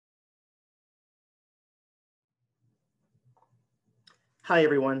Hi,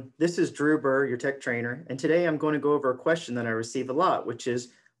 everyone. This is Drew Burr, your tech trainer, and today I'm going to go over a question that I receive a lot, which is,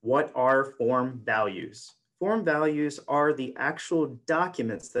 what are form values? Form values are the actual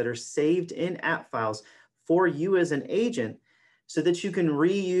documents that are saved in app files for you as an agent so that you can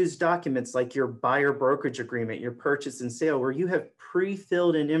reuse documents like your buyer brokerage agreement, your purchase and sale, where you have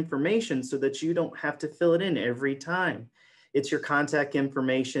pre-filled in information so that you don't have to fill it in every time. It's your contact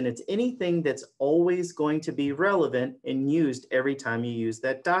information. It's anything that's always going to be relevant and used every time you use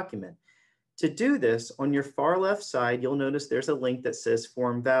that document. To do this, on your far left side, you'll notice there's a link that says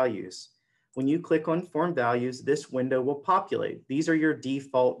Form Values. When you click on Form Values, this window will populate. These are your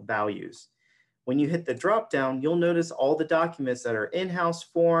default values. When you hit the drop down, you'll notice all the documents that are in-house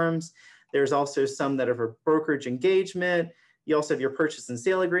forms. There's also some that are for brokerage engagement. You also have your purchase and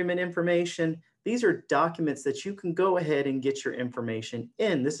sale agreement information. These are documents that you can go ahead and get your information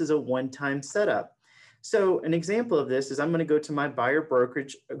in. This is a one-time setup. So an example of this is I'm going to go to my buyer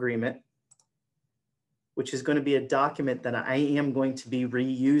brokerage agreement, which is going to be a document that I am going to be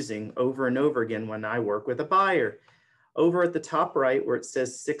reusing over and over again when I work with a buyer. Over at the top right where it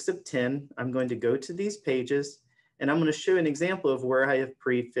says 6 of 10, I'm going to go to these pages and I'm going to show an example of where I have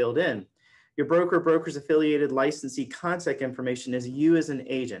pre-filled in. Your broker's affiliated licensee contact information is you as an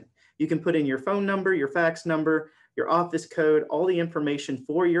agent. You can put in your phone number, your fax number, your office code, all the information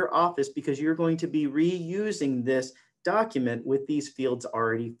for your office because you're going to be reusing this document with these fields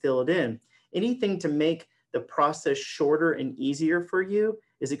already filled in. Anything to make the process shorter and easier for you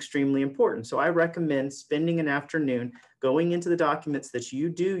is extremely important. So I recommend spending an afternoon going into the documents that you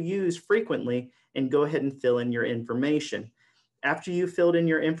do use frequently and go ahead and fill in your information. After you filled in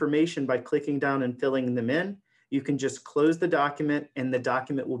your information by clicking down and filling them in, you can just close the document and the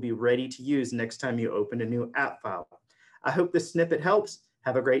document will be ready to use next time you open a new app file. I hope this snippet helps.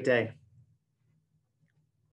 Have a great day.